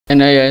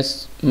Nios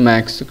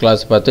Max Class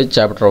 10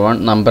 Chapter 1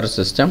 Number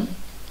System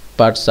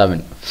Part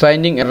 7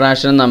 Finding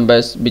irrational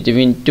numbers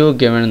between two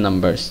given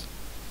numbers.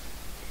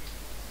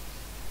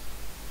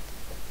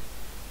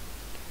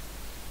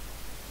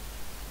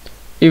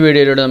 ഈ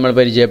വീഡിയോയിലൂടെ നമ്മൾ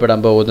പരിചയപ്പെടാൻ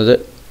പോകുന്നത്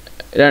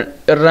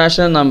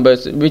irrational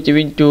numbers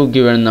between two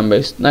given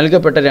numbers.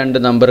 നൽകപ്പെട്ട രണ്ട്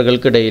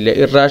നമ്പറുകൾക്കിടയിലെ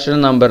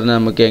irrational നമ്പറിനെ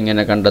നമുക്ക്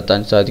എങ്ങനെ കണ്ടെത്താൻ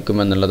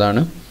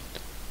സാധിക്കുമെന്നുള്ളതാണ്.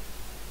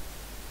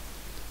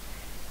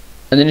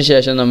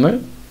 അതിനുശേഷം നമ്മൾ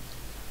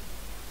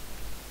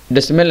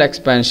ഡെസിമൽ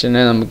എക്സ്പാൻഷനെ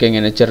നമുക്ക്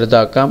എങ്ങനെ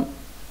ചെറുതാക്കാം,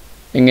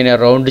 എങ്ങനെ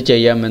റൗണ്ട്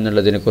ചെയ്യാം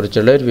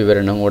എന്നുള്ളതിനെക്കുറിച്ചുള്ള ഒരു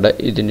വിവരണം കൂടെ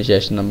ഇതിന്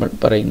ശേഷം നമ്മൾ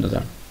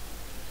പറയുന്നതാണ്.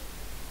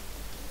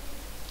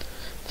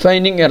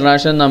 Finding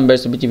irrational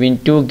numbers between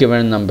two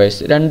given numbers.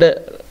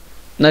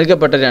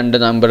 നൽകപ്പെട്ട രണ്ട്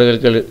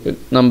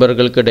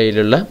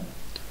നമ്പറുകൾക്കിടയിലുള്ള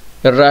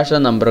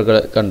irrational നമ്പറുകൾ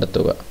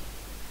കണ്ടെത്തുക.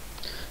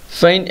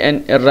 Find an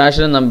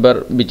irrational number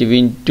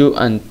between 2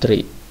 and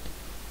 3.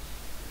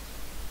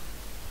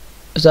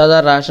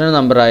 സാധാരണ റാഷണൽ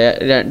നമ്പറായ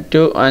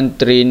 2 and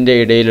 3ൻ്റെ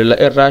ഇടയിലുള്ള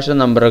irrational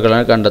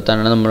നമ്പറുകളാണ്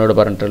കണ്ടെത്താനാണ് നമ്മളോട്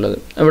പറഞ്ഞിട്ടുള്ളത്.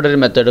 ഇവിടെ ഒരു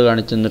മെത്തേഡ്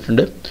കാണിച്ചു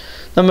തന്നിട്ടുണ്ട്.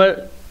 നമ്മൾ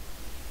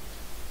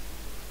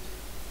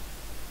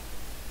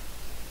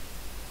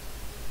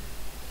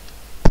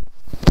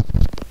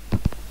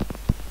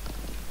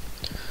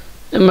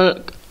നമ്മൾ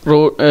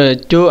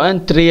 2 and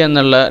 3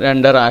 എന്നുള്ള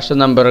രണ്ട് റാഷണൽ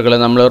നമ്പറുകൾ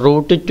നമ്മൾ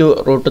 √2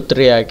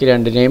 √3 ആക്കി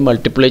രണ്ടിനെയും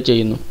മൾട്ടിപ്ലൈ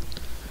ചെയ്യുന്നു.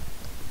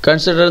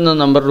 Consider the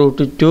number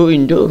 √2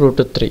 into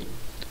 √3.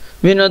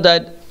 We know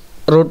that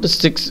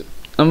 √6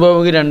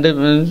 നമുക്ക് രണ്ട്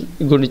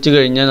ഗുണിച്ച്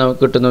കഴിഞ്ഞാൽ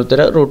നമുക്ക് കിട്ടുന്ന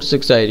ഉത്തരം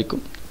 √6 ആയിരിക്കും.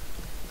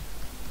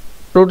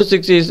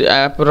 √6 ഈസ്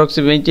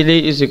അപ്രോക്സിമേറ്റ്ലി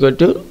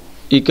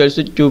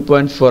ഈക്വൽസ് ടു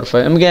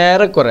 2.45. നമുക്ക്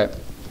ഏറെക്കുറെ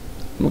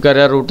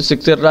നമുക്കറിയാം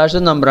 √6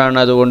 irrational നമ്പറാണ്,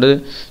 അതുകൊണ്ട്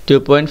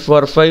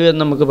 2.45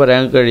 എന്ന് നമുക്ക്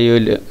പറയാൻ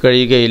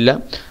കഴിയുകയില്ല.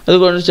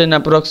 അതുകൊണ്ട് തന്നെ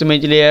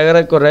അപ്രോക്സിമേറ്റ്ലി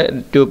ഏറെക്കുറെ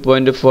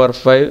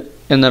 2.45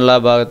 എന്നുള്ള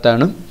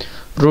ഭാഗത്താണ്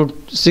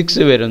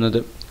 √6 വരുന്നത്.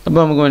 അപ്പോൾ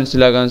നമുക്ക്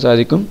മനസ്സിലാക്കാൻ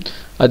സാധിക്കും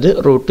അത്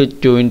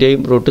 √2ൻ്റെയും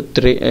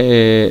 √3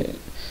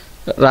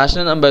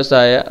 റാഷണൽ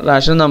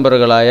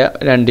നമ്പറുകളായ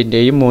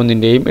 2ൻ്റെയും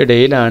 3ൻ്റെയും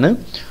ഇടയിലാണ്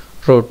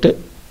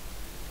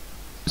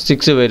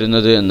 √6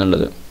 വരുന്നത്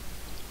എന്നുള്ളത്.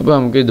 അപ്പോൾ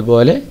നമുക്ക്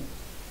ഇതുപോലെ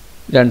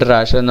രണ്ട്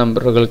റാഷണൽ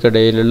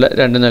നമ്പറുകൾക്കിടയിലുള്ള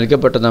രണ്ട്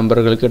നൽകപ്പെട്ട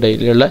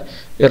നമ്പറുകൾക്കിടയിലുള്ള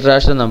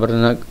irrational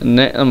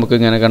നമ്പറിനെ നമുക്ക്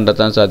ഇങ്ങനെ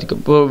കണ്ടെത്താൻ സാധിക്കും.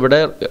 ഇപ്പോൾ ഇവിടെ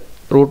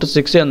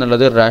 √6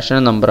 എന്നുള്ളത്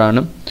irrational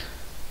നമ്പറാണ്.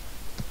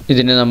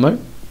 ഇതിനെ നമ്മൾ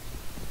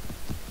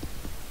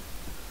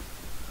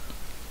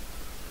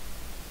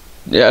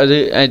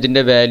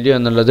അതിൻ്റെ വാല്യൂ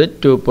എന്നുള്ളത്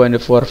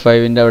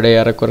 2.45ൻ്റെ അവിടെ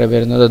ഏറെക്കുറെ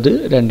വരുന്നത് അത്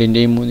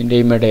 2ൻ്റെയും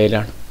 3ൻ്റെയും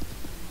ഇടയിലാണ്.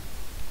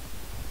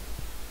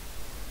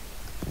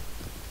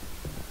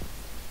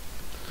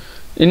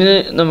 ഇനി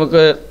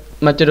നമുക്ക്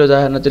മറ്റൊരു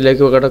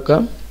ഉദാഹരണത്തിലേക്ക്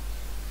കടക്കാം.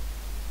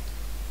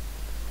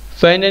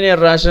 Find an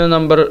irrational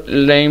number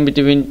lying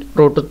between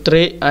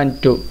 √3 and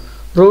 2.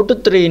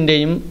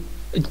 √3ൻ്റെയും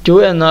 2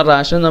 എന്ന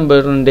റാഷണൽ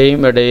നമ്പറിൻ്റെയും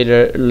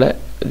ഇടയിലുള്ള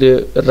ഒരു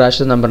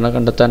irrational നമ്പറിനെ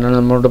കണ്ടെത്താനാണ്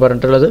നമ്മളോട്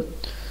പറഞ്ഞിട്ടുള്ളത്.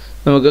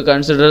 നമുക്ക്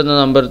കൺസിഡർ ചെയ്യുന്ന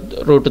നമ്പർ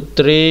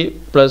 √3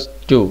 +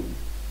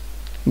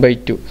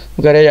 2/2.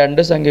 നമുക്കറിയാം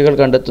രണ്ട്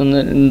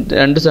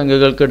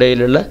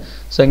സംഖ്യകൾക്കിടയിലുള്ള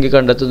സംഖ്യ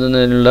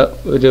കണ്ടെത്തുന്നതിനുള്ള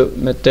ഒരു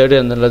മെത്തേഡ്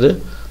എന്നുള്ളത്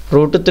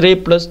 √3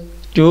 +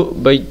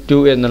 2/2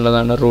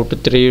 എന്നുള്ളതാണ്.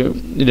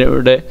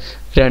 √3യുടെ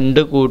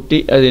 2 കൂട്ടി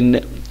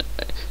അതിന്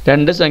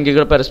രണ്ട്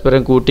സംഖ്യകൾ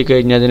പരസ്പരം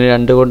കൂട്ടിക്കഴിഞ്ഞാൽ അതിനെ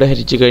 2 കൊണ്ട്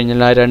ഹരിച്ചു കഴിഞ്ഞാൽ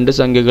ആ രണ്ട്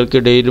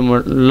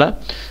സംഖ്യകൾക്കിടയിലുമുള്ള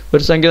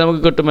ഒരു സംഖ്യ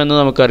നമുക്ക് കിട്ടുമെന്ന്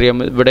നമുക്കറിയാം.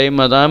 ഇവിടെയും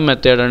അതാ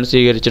മെത്തേഡാണ്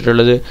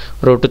സ്വീകരിച്ചിട്ടുള്ളത്.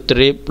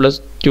 √3 +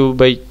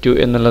 2/2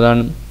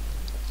 എന്നുള്ളതാണ്.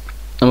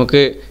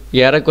 നമുക്ക്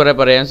ഏറെക്കുറെ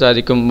പറയാൻ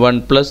സാധിക്കും 1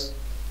 +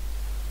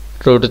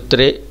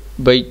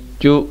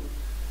 √3/2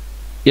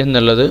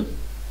 എന്നുള്ളത്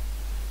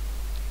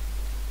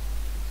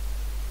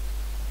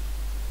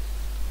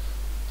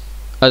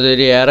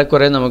അതൊരു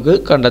ഏറെക്കുറെ നമുക്ക്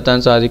കണ്ടെത്താൻ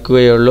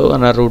സാധിക്കുകയുള്ളൂ.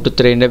 കാരണം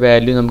 √3ൻ്റെ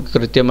വാല്യൂ നമുക്ക്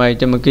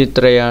കൃത്യമായിട്ട് നമുക്ക്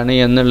ഇത്രയാണ്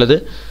എന്നുള്ളത്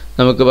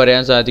നമുക്ക്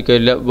പറയാൻ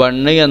സാധിക്കില്ല.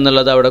 1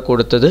 എന്നുള്ളത് അവിടെ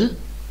കൊടുത്തത്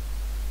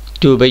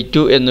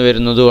 2/2 എന്ന്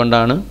വരുന്നത്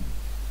കൊണ്ടാണ്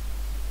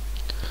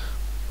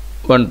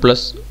 1 +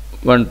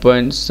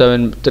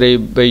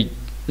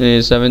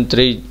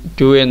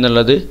 1.732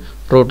 എന്നുള്ളത്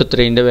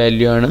 √3ൻ്റെ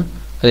വാല്യൂ ആണ്.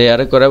 അത്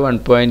ഏറെക്കുറെ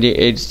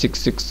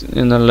 1.866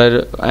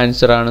 എന്നുള്ളൊരു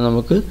ആൻസറാണ്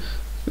നമുക്ക്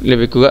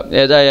ലഭിക്കുക.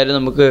 ഏതായാലും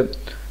നമുക്ക്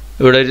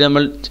ഇവിടെ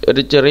നമ്മൾ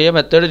ഒരു ചെറിയ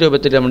മെത്തേഡ്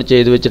രൂപത്തിൽ നമ്മൾ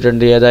ചെയ്തു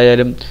വെച്ചിട്ടുണ്ട്.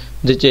 ഏതായാലും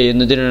ഇത്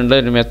ചെയ്യുന്നതിനുള്ള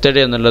ഒരു മെത്തേഡ്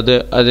എന്നുള്ളത്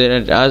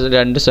ആ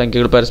രണ്ട്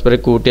സംഖ്യകൾ പരസ്പരം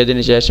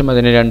കൂട്ടിയതിന് ശേഷം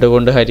അതിനെ 2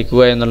 കൊണ്ട്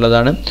ഹരിക്കുക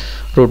എന്നുള്ളതാണ്.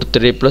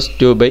 √3 +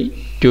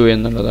 2/2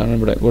 എന്നുള്ളതാണ്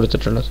ഇവിടെ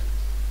കൊടുത്തിട്ടുള്ളത്.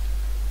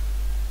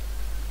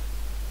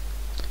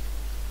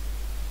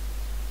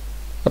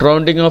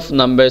 Rounding of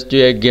numbers to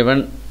A given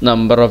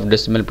number of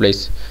decimal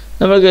place.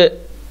 നമുക്ക്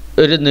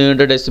ഒരു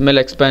നീണ്ട ഡെസിമൽ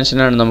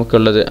എക്സ്പാൻഷനാണ്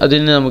നമുക്കുള്ളത്.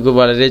 അതിന് നമുക്ക്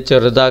വളരെ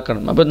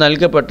ചെറുതാക്കണം. അപ്പോൾ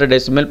നൽകപ്പെട്ട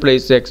ഡെസിമൽ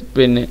പ്ലേസ്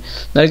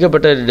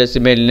നൽകപ്പെട്ട ഒരു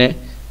ഡെസിമലിനെ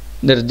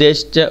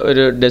നിർദ്ദേശിച്ച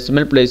ഒരു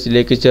ഡെസിമൽ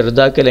പ്ലേസിലേക്ക്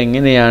ചെറുതാക്കൽ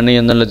എങ്ങനെയാണ്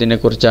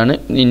എന്നുള്ളതിനെക്കുറിച്ചാണ്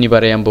ഇനി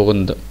പറയാൻ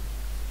പോകുന്നത്.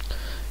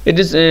 It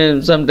is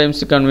sometimes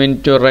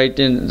convenient to write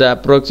in the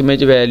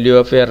approximate value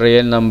of a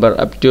real number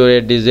up to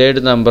a desired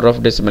number of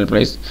decimal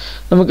place.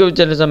 നമുക്ക്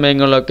ചില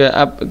സമയങ്ങളിലൊക്കെ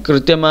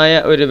കൃത്യമായ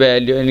ഒരു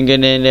വാല്യൂ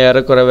അല്ലെങ്കിൽ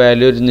ഏറെക്കുറെ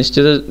വാല്യൂ ഒരു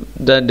നിശ്ചിത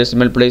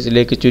ഡെസിമൽ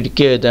പ്ലേസിലേക്ക്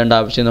ചുരുക്കി എഴുതേണ്ട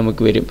ആവശ്യം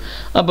നമുക്ക് വരും.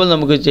 അപ്പോൾ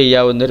നമുക്ക്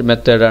ചെയ്യാവുന്ന ഒരു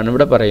മെത്തേഡാണ്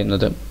ഇവിടെ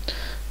പറയുന്നത്.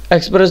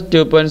 എക്സ്പ്രസ്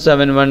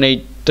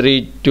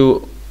 2.71832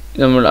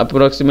 നമ്മൾ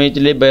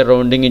approximately by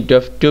rounding it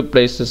off 2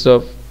 places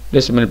of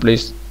decimal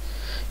place.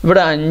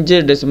 ഇവിടെ 5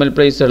 ഡെസിമൽ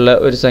പ്ലേസ് ഉള്ള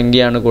ഒരു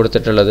സംഖ്യയാണ്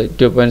കൊടുത്തിട്ടുള്ളത്.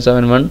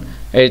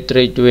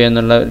 2.71832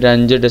 എന്നുള്ള ഒരു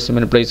 5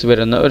 ഡെസിമൽ പ്ലേസ്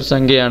വരുന്ന ഒരു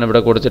സംഖ്യയാണ്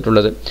ഇവിടെ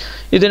കൊടുത്തിട്ടുള്ളത്.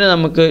 ഇതിന്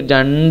നമുക്ക്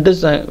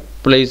 2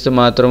 പ്ലേസ്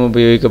മാത്രം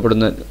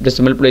ഉപയോഗിക്കപ്പെടുന്ന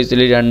ഡെസിമൽ പ്ലേസിൽ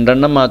 2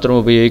 എണ്ണം മാത്രം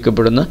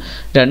ഉപയോഗിക്കപ്പെടുന്ന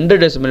 2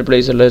 ഡെസിമൽ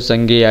പ്ലേസ് ഉള്ള ഒരു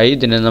സംഖ്യയായി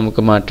ഇതിനെ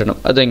നമുക്ക് മാറ്റണം.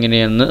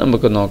 അതെങ്ങനെയാണെന്ന്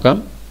നമുക്ക് നോക്കാം.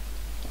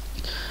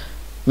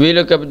 We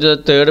look up the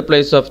third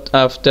place of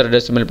after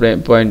decimal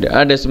point. ആ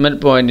ഡെസിമൽ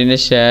പോയിന്റിന്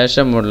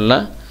ശേഷമുള്ള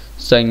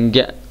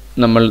സംഖ്യ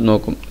നമ്മൾ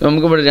നോക്കും.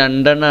 നമുക്കിവിടെ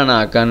 2 എണ്ണമാണ്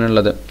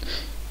ആക്കാനുള്ളത്.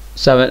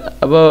 7.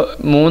 അപ്പോൾ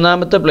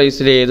മൂന്നാമത്തെ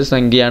പ്ലേസിൽ ഏത്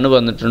സംഖ്യയാണ്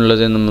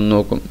വന്നിട്ടുള്ളത് എന്ന് നമ്മൾ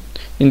നോക്കും.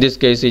 In this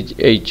case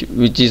 8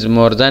 which is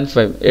more than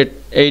 5.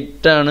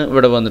 8 ആണ്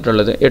ഇവിടെ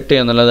വന്നിട്ടുള്ളത്. 8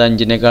 എന്നുള്ളത്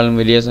 5-നേക്കാളും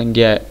വലിയ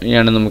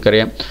സംഖ്യയാണ്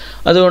നമുക്കറിയാം.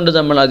 അതുകൊണ്ട്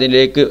നമ്മൾ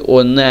അതിലേക്ക്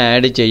 1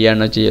 ആഡ്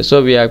ചെയ്യാണ് ചെയ്യുക. So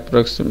we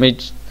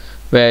approximate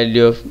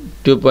value of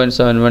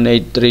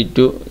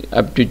 2.71832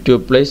 up to 2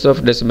 place of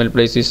decimal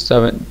place is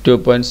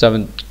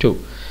 2.72.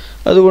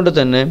 അതുകൊണ്ട്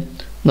തന്നെ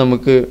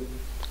നമുക്ക്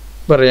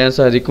പറയാൻ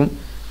സാധിക്കും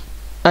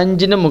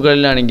 5-ന്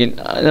മുകളിലാണെങ്കിൽ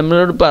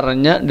നമ്മളോട്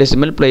പറഞ്ഞ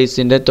ഡെസിമൽ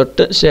പ്ലേസിൻ്റെ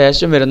തൊട്ട്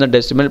ശേഷം വരുന്ന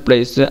ഡെസിമൽ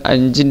പ്ലേസ്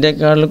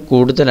 5-നേക്കാൾ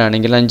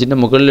കൂടുതലാണെങ്കിൽ 5-ൻ്റെ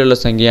മുകളിലുള്ള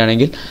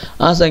സംഖ്യയാണെങ്കിൽ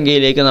ആ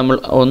സംഖ്യയിലേക്ക് നമ്മൾ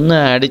 1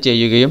 ആഡ്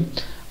ചെയ്യുകയും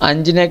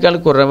 5-നേക്കാൾ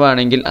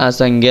കുറവാണെങ്കിൽ ആ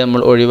സംഖ്യ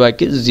നമ്മൾ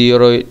ഒഴിവാക്കി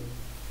 0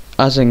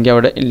 ആ സംഖ്യ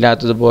അവിടെ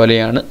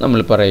ഇല്ലാത്തതുപോലെയാണ് നമ്മൾ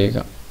പറയുക.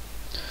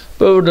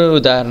 ഇപ്പോൾ ഇവിടെ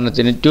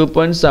ഉദാഹരണത്തിന്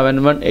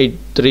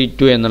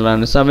 2.71832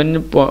 എന്നുള്ളതാണ്.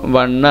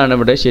 7.1 ആണ്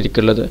ഇവിടെ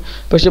ശരിക്കുള്ളത്.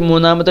 പക്ഷേ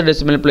മൂന്നാമത്തെ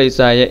ഡെസിമൽ പ്ലേസ്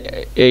ആയ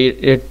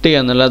 8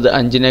 എന്നുള്ളത്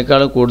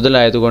 5-നേക്കാൾ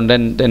കൂടുതലായതുകൊണ്ട്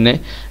തന്നെ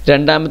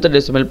രണ്ടാമത്തെ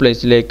ഡെസിമൽ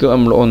പ്ലേസിലേക്ക്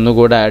നമ്മൾ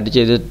ഒന്നുകൂടെ ആഡ്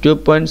ചെയ്ത്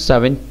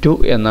 2.72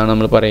 എന്നാണ്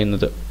നമ്മൾ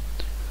പറയുന്നത്.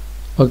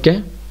 ഓക്കെ,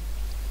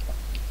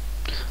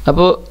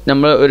 അപ്പോൾ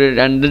നമ്മൾ ഒരു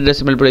 2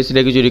 ഡെസിമൽ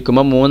പ്ലേസിലേക്ക്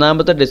ചുരുക്കുമ്പോൾ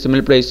മൂന്നാമത്തെ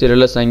ഡെസിമൽ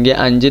പ്ലേസിലുള്ള സംഖ്യ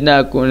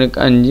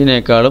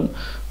 5-നേക്കാളും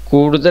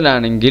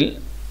കൂടുതലാണെങ്കിൽ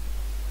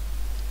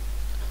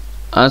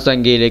ആ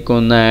സംഖ്യയിലേക്ക്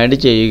 1 ആഡ്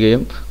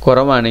ചെയ്യുകയും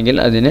കുറവാണെങ്കിൽ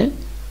അതിനെ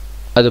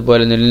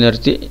അതുപോലെ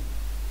നിലനിർത്തി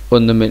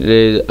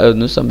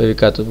ഒന്നും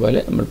സംഭവിക്കാത്തതുപോലെ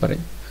നമ്മൾ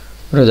പറയും.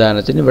 ഒരു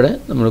ഉദാഹരണത്തിന് ഇവിടെ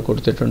നമ്മൾ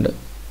കൊടുത്തിട്ടുണ്ട്.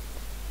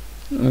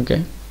 Okay,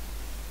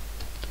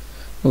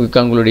 we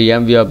conclude here.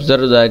 We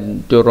observe that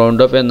to round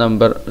off a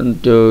number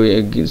to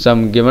some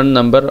given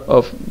number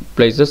of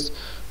places,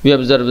 we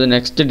observe the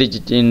next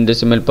digit in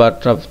decimal part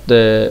of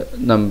the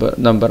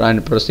number and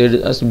proceed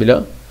as below.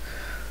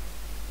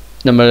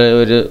 നമ്മൾ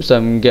ഒരു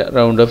സംഖ്യ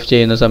round of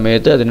ചെയ്യുന്ന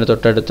സമയത്ത് അതിന്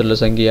തൊട്ടടുത്തുള്ള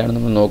സംഖ്യയാണ്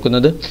നമ്മൾ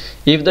നോക്കുന്നത്.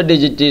 If the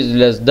digit is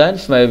less than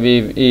 5, we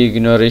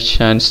ignore it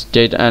and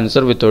state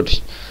answer without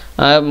it.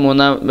 ആ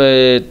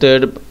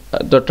തേർഡ്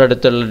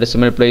തൊട്ടടുത്തുള്ള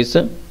ഡെസിമൽ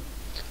പ്ലേസ്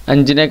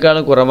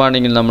 5-നേക്കാളും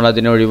കുറവാണെങ്കിൽ നമ്മൾ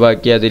അതിനെ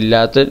ഒഴിവാക്കി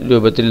അതില്ലാത്ത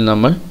രൂപത്തിൽ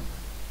നമ്മൾ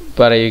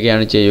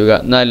പറയുകയാണ് ചെയ്യുക.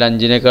 എന്നാൽ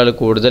 5-നേക്കാൾ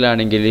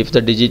കൂടുതലാണെങ്കിൽ if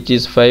the digit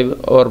is 5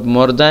 or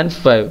more than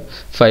 5,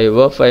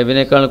 5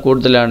 5-നേക്കാൾ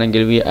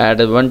കൂടുതലാണെങ്കിൽ we add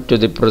 1 to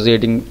the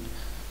preceding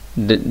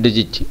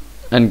digit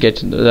and get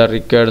the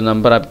required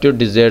number up to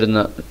desired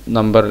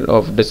number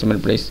of decimal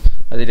place.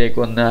 അതിലേക്ക്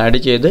 1 ആഡ്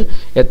ചെയ്ത്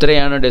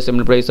എത്രയാണ്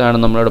ഡെസിമൽ പ്ലേസ് ആണ്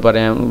നമ്മളോട്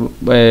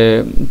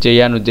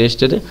ചെയ്യാൻ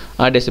ഉദ്ദേശിച്ചത്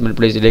ആ ഡെസിമൽ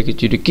പ്ലേസിലേക്ക്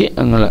ചുരുക്കി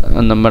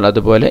നമ്മൾ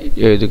അതുപോലെ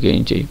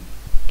എഴുതുകയും ചെയ്യും.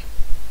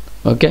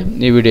 ഓക്കെ,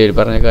 ഈ വീഡിയോയിൽ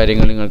പറഞ്ഞ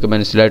കാര്യങ്ങൾ നിങ്ങൾക്ക്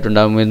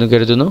മനസ്സിലായിട്ടുണ്ടാകുമെന്ന്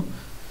കരുതുന്നു.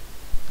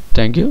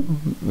 Thank you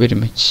very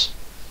much.